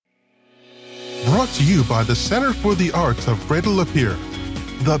Brought to you by the Center for the Arts of Greater Lapeer.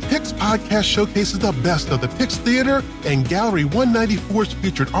 The Pix Podcast showcases the best of the Pix Theater and Gallery 194's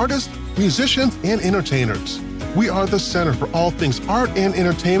featured artists, musicians, and entertainers. We are the center for all things art and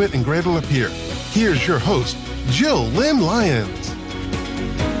entertainment in Greater Lapeer. Here's your host, Jill Lynn Lyons.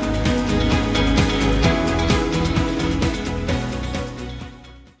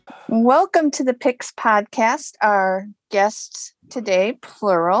 Welcome to the Pix Podcast. Our guests today,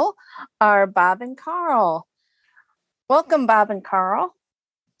 plural, are Bob and Carl. Welcome, Bob and Carl.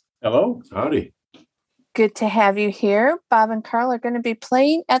 Hello. Howdy. Good to have you here. Bob and Carl are going to be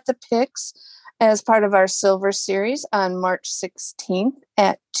playing at the Pix as part of our Silver Series on March 16th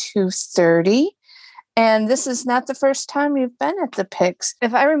at 2:30. And this is not the first time you've been at the Pix.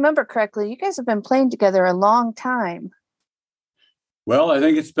 If I remember correctly, you guys have been playing together a long time. Well, I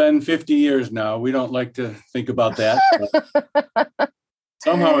think it's been 50 years now. We don't like to think about that.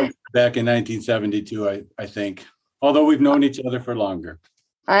 Somehow it's back in 1972, I think, although we've known each other for longer.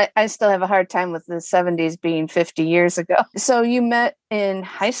 I still have a hard time with the 70s being 50 years ago. So you met in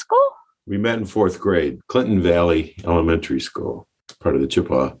high school? We met in fourth grade, Clinton Valley Elementary School, part of the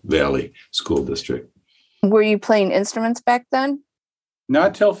Chippewa Valley School District. Were you playing instruments back then?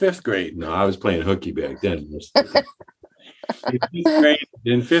 Not till fifth grade. No, I was playing hooky back then.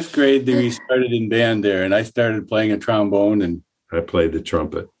 In fifth grade, we started in band there, and I started playing a trombone, and I played the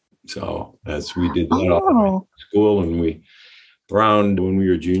trumpet. So as we did that all in school, and when we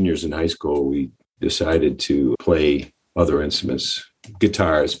were juniors in high school, we decided to play other instruments,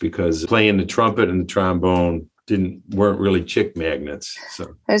 guitars, because playing the trumpet and the trombone weren't really chick magnets.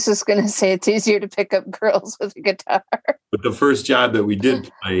 So I was just going to say it's easier to pick up girls with a guitar. But the first job that we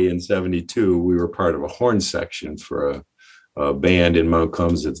did play in 72, we were part of a horn section for a band in Mount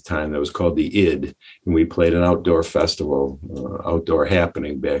Clemens at the time that was called the ID, and we played an outdoor festival, outdoor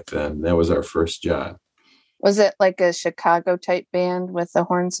happening back then. That was our first job. Was it like a Chicago type band with a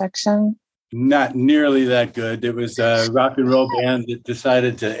horn section? Not nearly that good. It was a rock and roll band that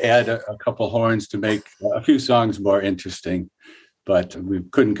decided to add a couple horns to make a few songs more interesting, but we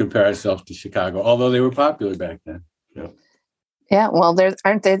couldn't compare ourselves to Chicago, although they were popular back then. Yeah. Well,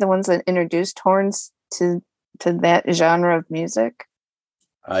 aren't they the ones that introduced horns to that genre of music?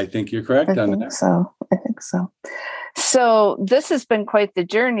 I think you're correct on that. I think so. So this has been quite the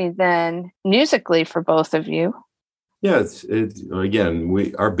journey then, musically, for both of you. Yeah,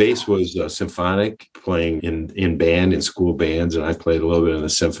 our base was symphonic, playing in band, in school bands, and I played a little bit in the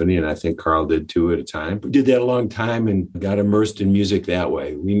symphony, and I think Carl did too at a time. We did that a long time and got immersed in music that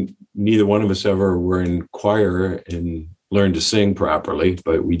way. Neither one of us ever were in choir and learned to sing properly,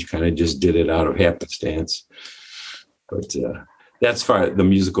 but we kind of just did it out of happenstance. But that's far. The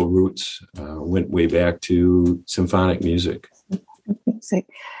musical roots went way back to symphonic music.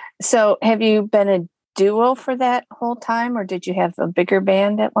 So have you been a duo for that whole time, or did you have a bigger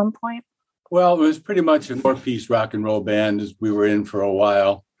band at one point? Well, it was pretty much a four-piece rock and roll band as we were in for a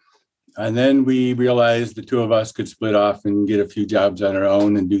while. And then we realized the two of us could split off and get a few jobs on our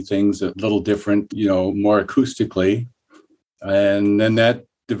own and do things a little different, more acoustically. And then that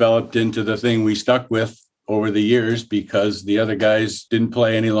developed into the thing we stuck with over the years because the other guys didn't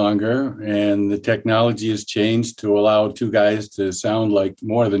play any longer, and the technology has changed to allow two guys to sound like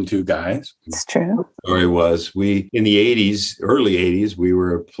more than two guys. It's true. The story was in the early 80s, we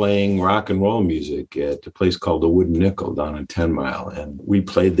were playing rock and roll music at a place called the Wooden Nickel down in 10 Mile. And we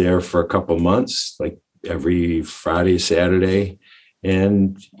played there for a couple months, like every Friday, Saturday.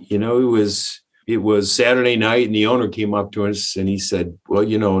 And, it was Saturday night, and the owner came up to us and he said, well,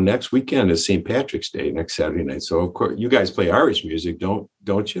 next weekend is St. Patrick's Day, next Saturday night. So, of course, you guys play Irish music,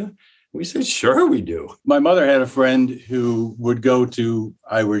 don't you? We said, sure we do. My mother had a friend who would go to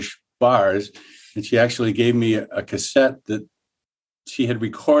Irish bars, and she actually gave me a cassette that she had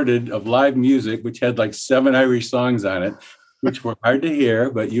recorded of live music, which had like 7 Irish songs on it, which were hard to hear,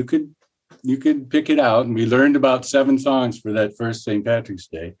 but you could pick it out. And we learned about 7 songs for that first St. Patrick's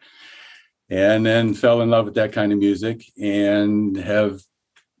Day. And then fell in love with that kind of music and have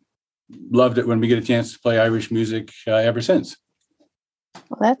loved it when we get a chance to play Irish music ever since.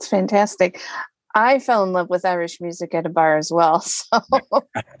 Well, that's fantastic. I fell in love with Irish music at a bar as well. So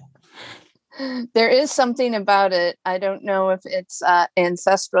there is something about it. I don't know if it's an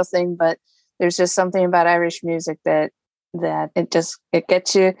ancestral thing, but there's just something about Irish music that it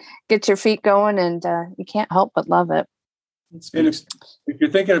gets your feet going, and you can't help but love it. And if you're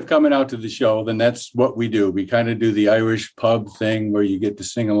thinking of coming out to the show, then that's what we do. We kind of do the Irish pub thing where you get to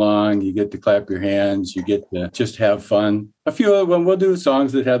sing along, you get to clap your hands, you get to just have fun. A few of them, we'll do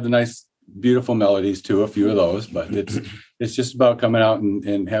songs that have the nice, beautiful melodies too, a few of those, but it's just about coming out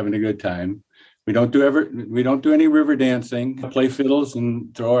and having a good time. We don't do any river dancing, play fiddles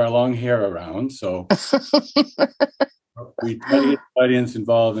and throw our long hair around. So we try to get the audience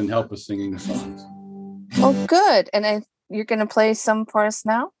involved and help us singing the songs. Well, good. And you're going to play some for us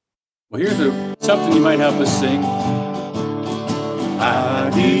now? Well, here's something you might help us sing.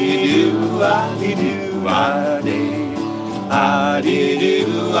 Ah-dee-doo, ah-dee-doo, ah-dee,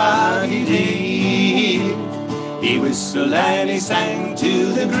 ah-dee-doo, ah-dee-dee. He whistled and he sang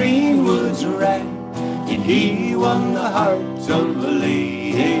till the greenwoods rang, and he won the hearts of a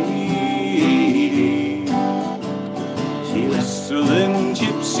lady. She whistled and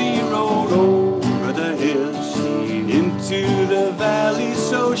gypsy rode over the hill, she into the valley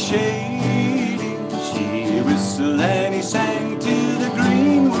so shady. She whistled and he sang till the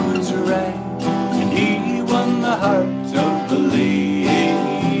greenwoods rang, and he won the hearts of the lady.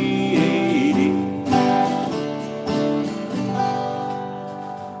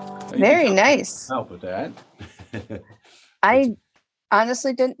 Very nice. Help with that. I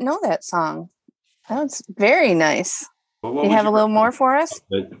honestly didn't know that song. That's very nice. Well, you have a little more for us?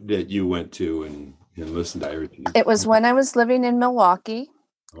 That you went to and listened to Irish music? It was when I was living in Milwaukee.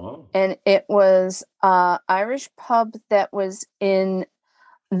 Oh. And it was an Irish pub that was in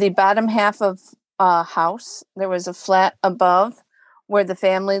the bottom half of a house. There was a flat above where the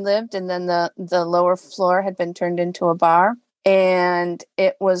family lived, and then the lower floor had been turned into a bar. And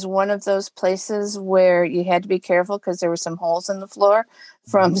it was one of those places where you had to be careful because there were some holes in the floor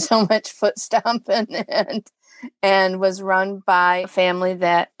from so much foot stomping, and was run by a family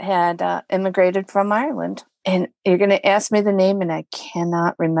that had immigrated from Ireland. And you're going to ask me the name, and I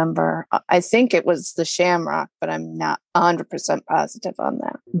cannot remember. I think it was the Shamrock, but I'm not 100% positive on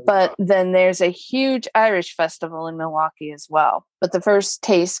that. But then there's a huge Irish festival in Milwaukee as well. But the first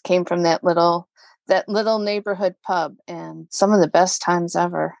taste came from that little neighborhood pub, and some of the best times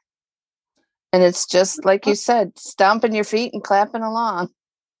ever. And it's just like you said, stomping your feet and clapping along.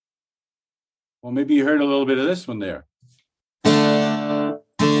 Well, maybe you heard a little bit of this one there.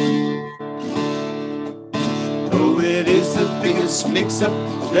 Oh, it is the biggest mix-up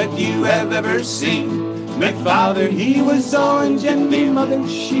that you have ever seen. My father, he was orange, and me mother,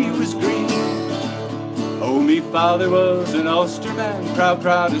 she was green. Oh, me father was an Ulster man, proud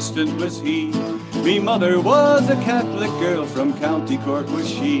Protestant was he. Me mother was a Catholic girl, from County Cork was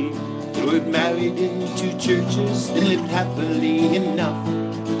she. Who had married into churches and lived happily enough,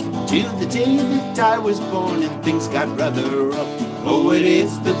 till the day that I was born and things got rather rough. Oh, it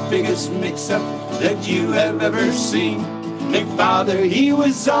is the biggest mix-up that you have ever seen. Me father, he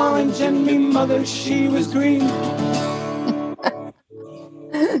was orange, and me mother, she was green.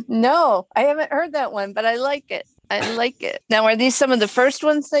 No, I haven't heard that one, but I like it. I like it. Now, are these some of the first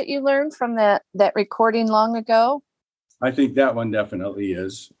ones that you learned from that recording long ago? I think that one definitely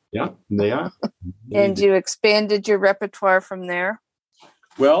is. Yeah, they are. And you expanded your repertoire from there?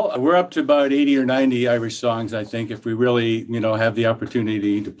 Well, we're up to about 80 or 90 Irish songs, I think, if we really, have the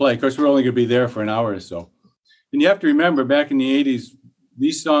opportunity to play. Of course, we're only going to be there for an hour or so. And you have to remember, back in the 80s,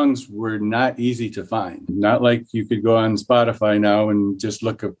 these songs were not easy to find. Not like you could go on Spotify now and just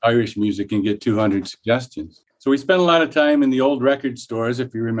look up Irish music and get 200 suggestions. So we spent a lot of time in the old record stores,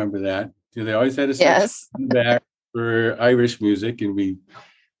 if you remember that. They always had a section back for Irish music, and we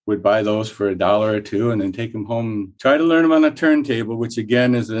would buy those for $1 or $2 and then take them home, try to learn them on a turntable, which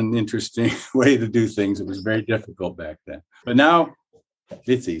again is an interesting way to do things. It was very difficult back then. But now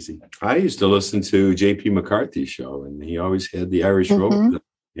it's easy. I used to listen to J.P. McCarthy's show, and he always had the Irish Rovers,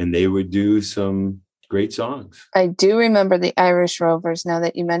 and they would do some great songs. I do remember the Irish Rovers now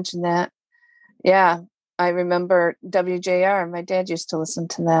that you mentioned that. Yeah, I remember WJR. My dad used to listen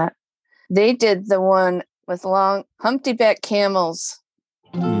to that. They did the one with long Humpty-Back Camels.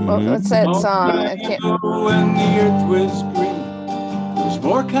 What's that song? I can't. When the earth was green, there's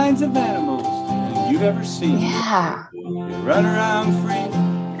more kinds of animals than you've ever seen. Yeah. They run around free.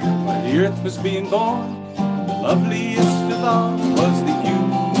 When the earth was being born, the loveliest of all was the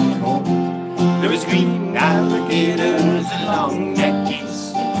unicorn. There was green alligators and long-necked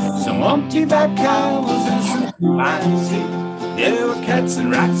geese, some humpty-back camels and some chimpanzees. There were cats and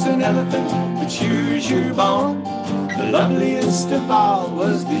rats and elephants, but sure as you're born, the loveliest of all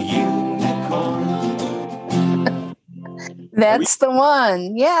was the unicorn. That's the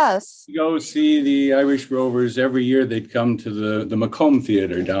one. Yes. We go see the Irish Rovers every year. They'd come to the Macomb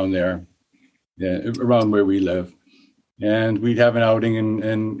Theatre down there, around where we live. And we'd have an outing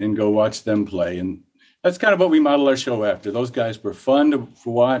and go watch them play. And that's kind of what we model our show after. Those guys were fun to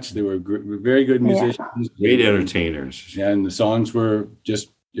watch. They were very good musicians. Great entertainers. And the songs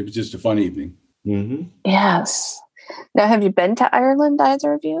it was just a fun evening. Mm-hmm. Yes. Now, have you been to Ireland,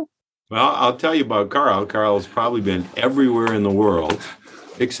 either of you? Well, I'll tell you about Carl. Carl's probably been everywhere in the world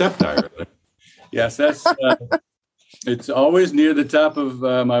except Ireland. Yes, that's it's always near the top of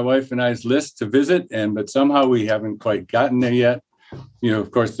my wife and I's list to visit, but somehow we haven't quite gotten there yet.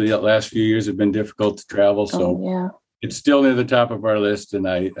 Of course, the last few years have been difficult to travel, so it's still near the top of our list. And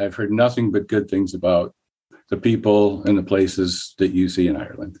I've heard nothing but good things about the people and the places that you see in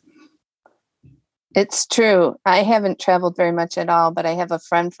Ireland. It's true. I haven't traveled very much at all, but I have a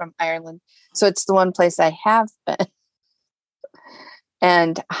friend from Ireland. So it's the one place I have been.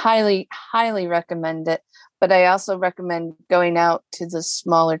 And highly, highly recommend it. But I also recommend going out to the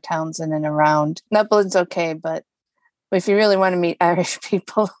smaller towns in and around. Dublin's okay, but if you really want to meet Irish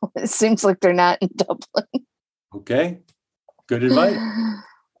people, it seems like they're not in Dublin. Okay. Good advice.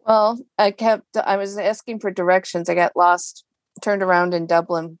 Well, I was asking for directions. I got lost, turned around in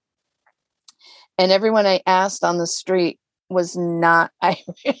Dublin. And everyone I asked on the street was not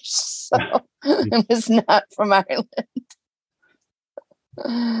Irish. So it was not from Ireland.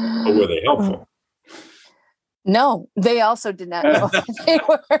 But were they helpful? No, they also did not know who they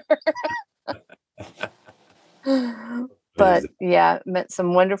were. But yeah, met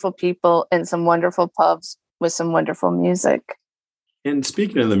some wonderful people and some wonderful pubs with some wonderful music. And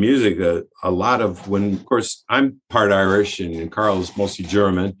speaking of the music, a lot of of course, I'm part Irish and Carl's mostly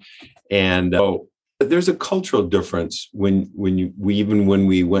German. And there's a cultural difference when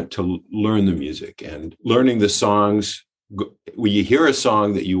we went to learn the music and learning the songs. When you hear a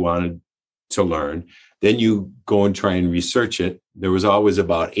song that you wanted to learn, then you go and try and research it. There was always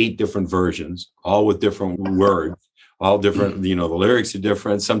about 8 different versions, all with different words, all different, the lyrics are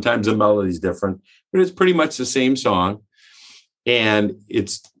different. Sometimes the melody's different, but it's pretty much the same song. And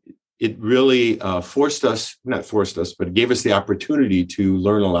it really not forced us, but it gave us the opportunity to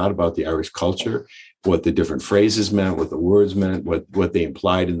learn a lot about the Irish culture, what the different phrases meant, what the words meant, what they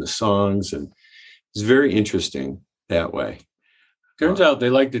implied in the songs. And it's very interesting that way. Turns out they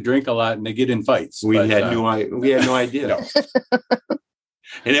like to drink a lot and they get in fights. We had no idea. No.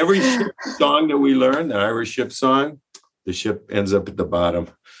 And every ship song that we learned, the Irish ship song, the ship ends up at the bottom.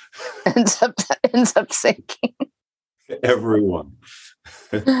 Ends up sinking. Everyone.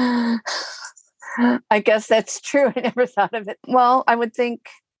 I guess that's true. I never thought of it. Well, I would think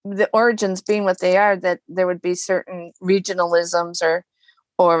the origins being what they are, that there would be certain regionalisms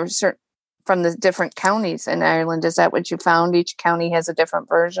or certain from the different counties in Ireland. Is that what you found? Each county has a different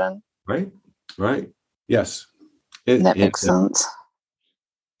version. Right. Yes. That makes sense.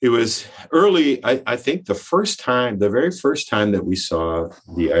 It was early. I think the very first time that we saw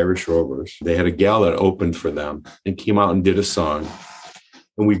the Irish Rovers, they had a gal that opened for them and came out and did a song.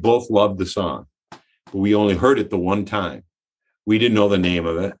 And we both loved the song, but we only heard it the one time. We didn't know the name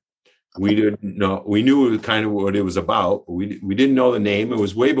of it. We didn't know. We knew it was kind of what it was about, but we didn't know the name. It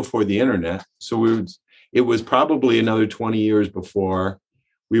was way before the internet. So it was probably another 20 years before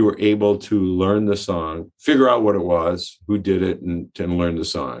we were able to learn the song, figure out what it was, who did it, and learn the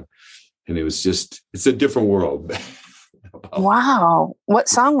song. And it was it's a different world. Wow. What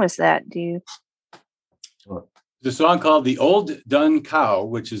song was that? The song called The Old Dun Cow,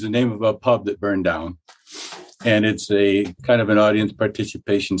 which is the name of a pub that burned down. And it's a kind of an audience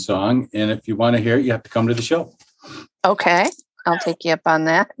participation song. And if you want to hear it, you have to come to the show. Okay. I'll take you up on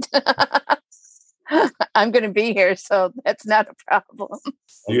that. I'm going to be here, so that's not a problem.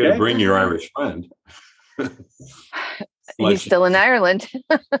 You're going to bring your Irish friend. He's still in Ireland.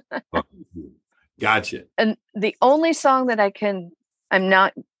 Gotcha. And the only song that I'm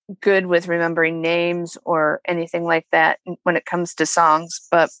not good with remembering names or anything like that when it comes to songs,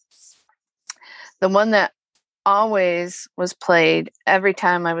 but the one that always was played every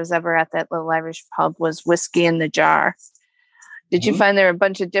time I was ever at that little Irish pub was Whiskey in the Jar. Did you find there are a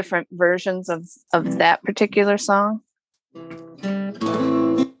bunch of different versions of that particular song?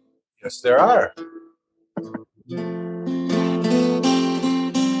 Yes, there are.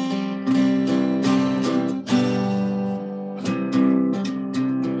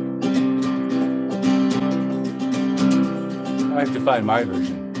 I have to find my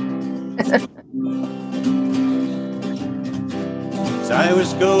version. As I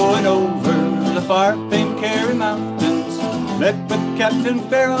was going over the far famed Kerry Mountains, met with Captain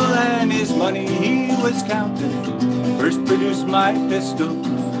Farrell and his money he was counting. First produced my pistol,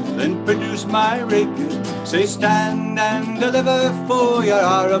 then produced my rig. Say stand and deliver for your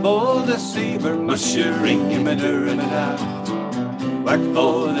horrible deceiver. Mushering-a-madura-mada. Whack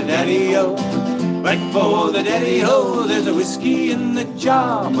for the daddy-o, whack for the daddy-ho. There's a whiskey in the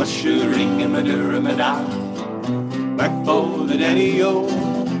jar. Mushering-a-madura-mada. Whack for the daddy-o,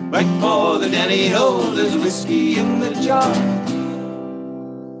 whack for the daddy-ho. There's a whiskey in the jar.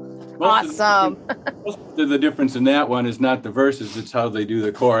 Awesome. Most of the difference in that one is not the verses, it's how they do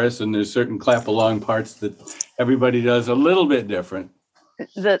the chorus, and there's certain clap along parts that everybody does a little bit different.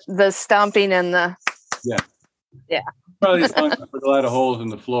 The stomping and the Probably the song that put a lot of holes in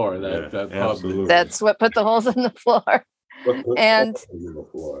the floor. That absolutely. That's what put the holes in the floor. And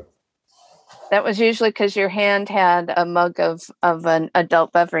that was usually because your hand had a mug of an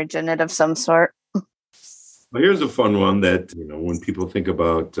adult beverage in it of some sort. Well, here's a fun one that, when people think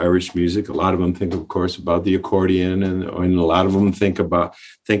about Irish music, a lot of them think, of course, about the accordion, and a lot of them think of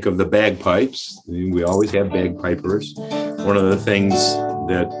the bagpipes. I mean, we always have bagpipers. One of the things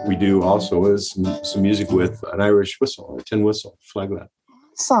that we do also is some music with an Irish whistle, a tin whistle, flaglet.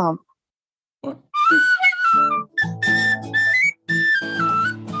 Awesome. 1, 2.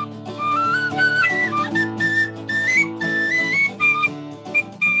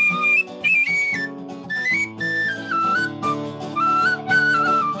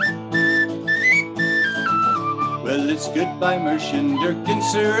 Well, it's goodbye, Mershon Durkin,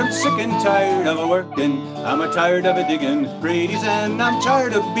 sir. I'm sick and tired of a-working. I'm a-tired of a-digging Brady's, and I'm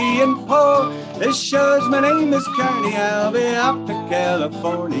tired of being poor. This shows my name is Kearney. I'll be off to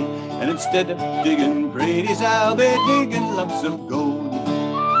California, and instead of digging Brady's, I'll be digging lumps of gold.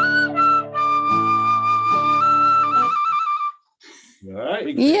 All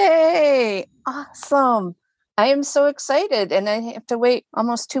right. Yay! Awesome. I am so excited, and I have to wait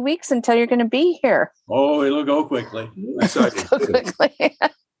almost 2 weeks until you're going to be here. Oh, it'll go quickly. Excited. So quickly.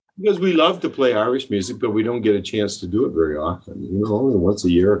 Because we love to play Irish music, but we don't get a chance to do it very often. Only once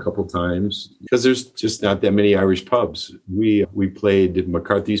a year, a couple times, because there's just not that many Irish pubs. We played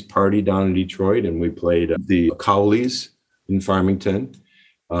McCarthy's Party down in Detroit, and we played the Cowleys in Farmington,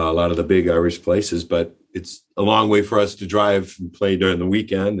 a lot of the big Irish places, but it's a long way for us to drive and play during the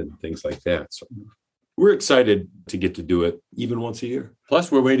weekend and things like that. So we're excited to get to do it even once a year. Plus,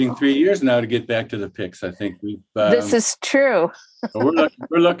 we're waiting 3 years now to get back to the picks. I think we've. This is true.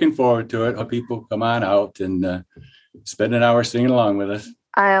 We're looking forward to it. People come on out and spend an hour singing along with us.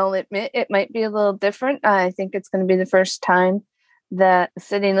 I'll admit it might be a little different. I think it's going to be the first time that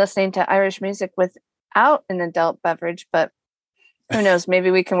sitting listening to Irish music without an adult beverage, but who knows?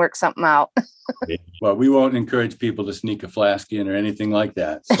 Maybe we can work something out. Well, we won't encourage people to sneak a flask in or anything like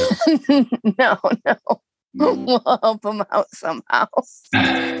that. So. No. We'll help them out somehow.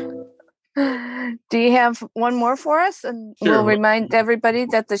 Do you have one more for us? And Sure. We'll remind everybody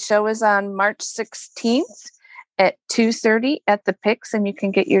that the show is on March 16th at 2:30 at the Picks, and you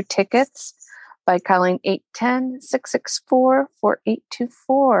can get your tickets by calling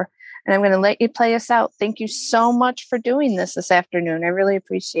 810-664-4824. And I'm going to let you play us out. Thank you so much for doing this afternoon. I really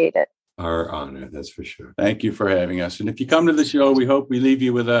appreciate it. Our honor, that's for sure. Thank you for having us. And if you come to the show, we hope we leave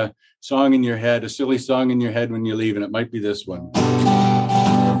you with a song in your head, a silly song in your head when you leave, and it might be this one.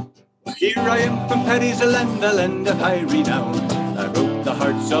 Here I am from Paddy's a land of high renown. I broke the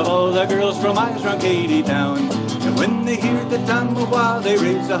hearts of all the girls from eyes round Katy Town. And when they hear the Tamawa, they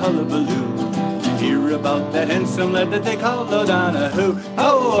raise a hullabaloo. Hear about that handsome lad that they call O'Donoghue.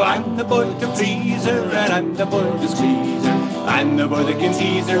 Oh, I'm the boy to please her, and I'm the boy to squeeze her. I'm the boy that can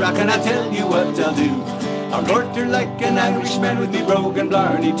tease her, I cannot tell you what I'll do. I'll court her like an Irishman with me brogue and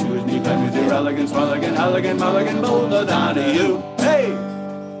blarney too. Me fine with your elegant, Mulligan, Halligan, Mulligan, bold O'Donoghue. Hey!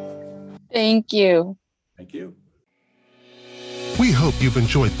 Thank you. Thank you. We hope you've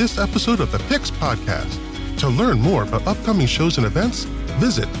enjoyed this episode of the Picks Podcast. To learn more about upcoming shows and events,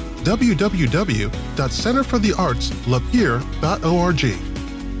 visit www.centerfortheartslapeer.org.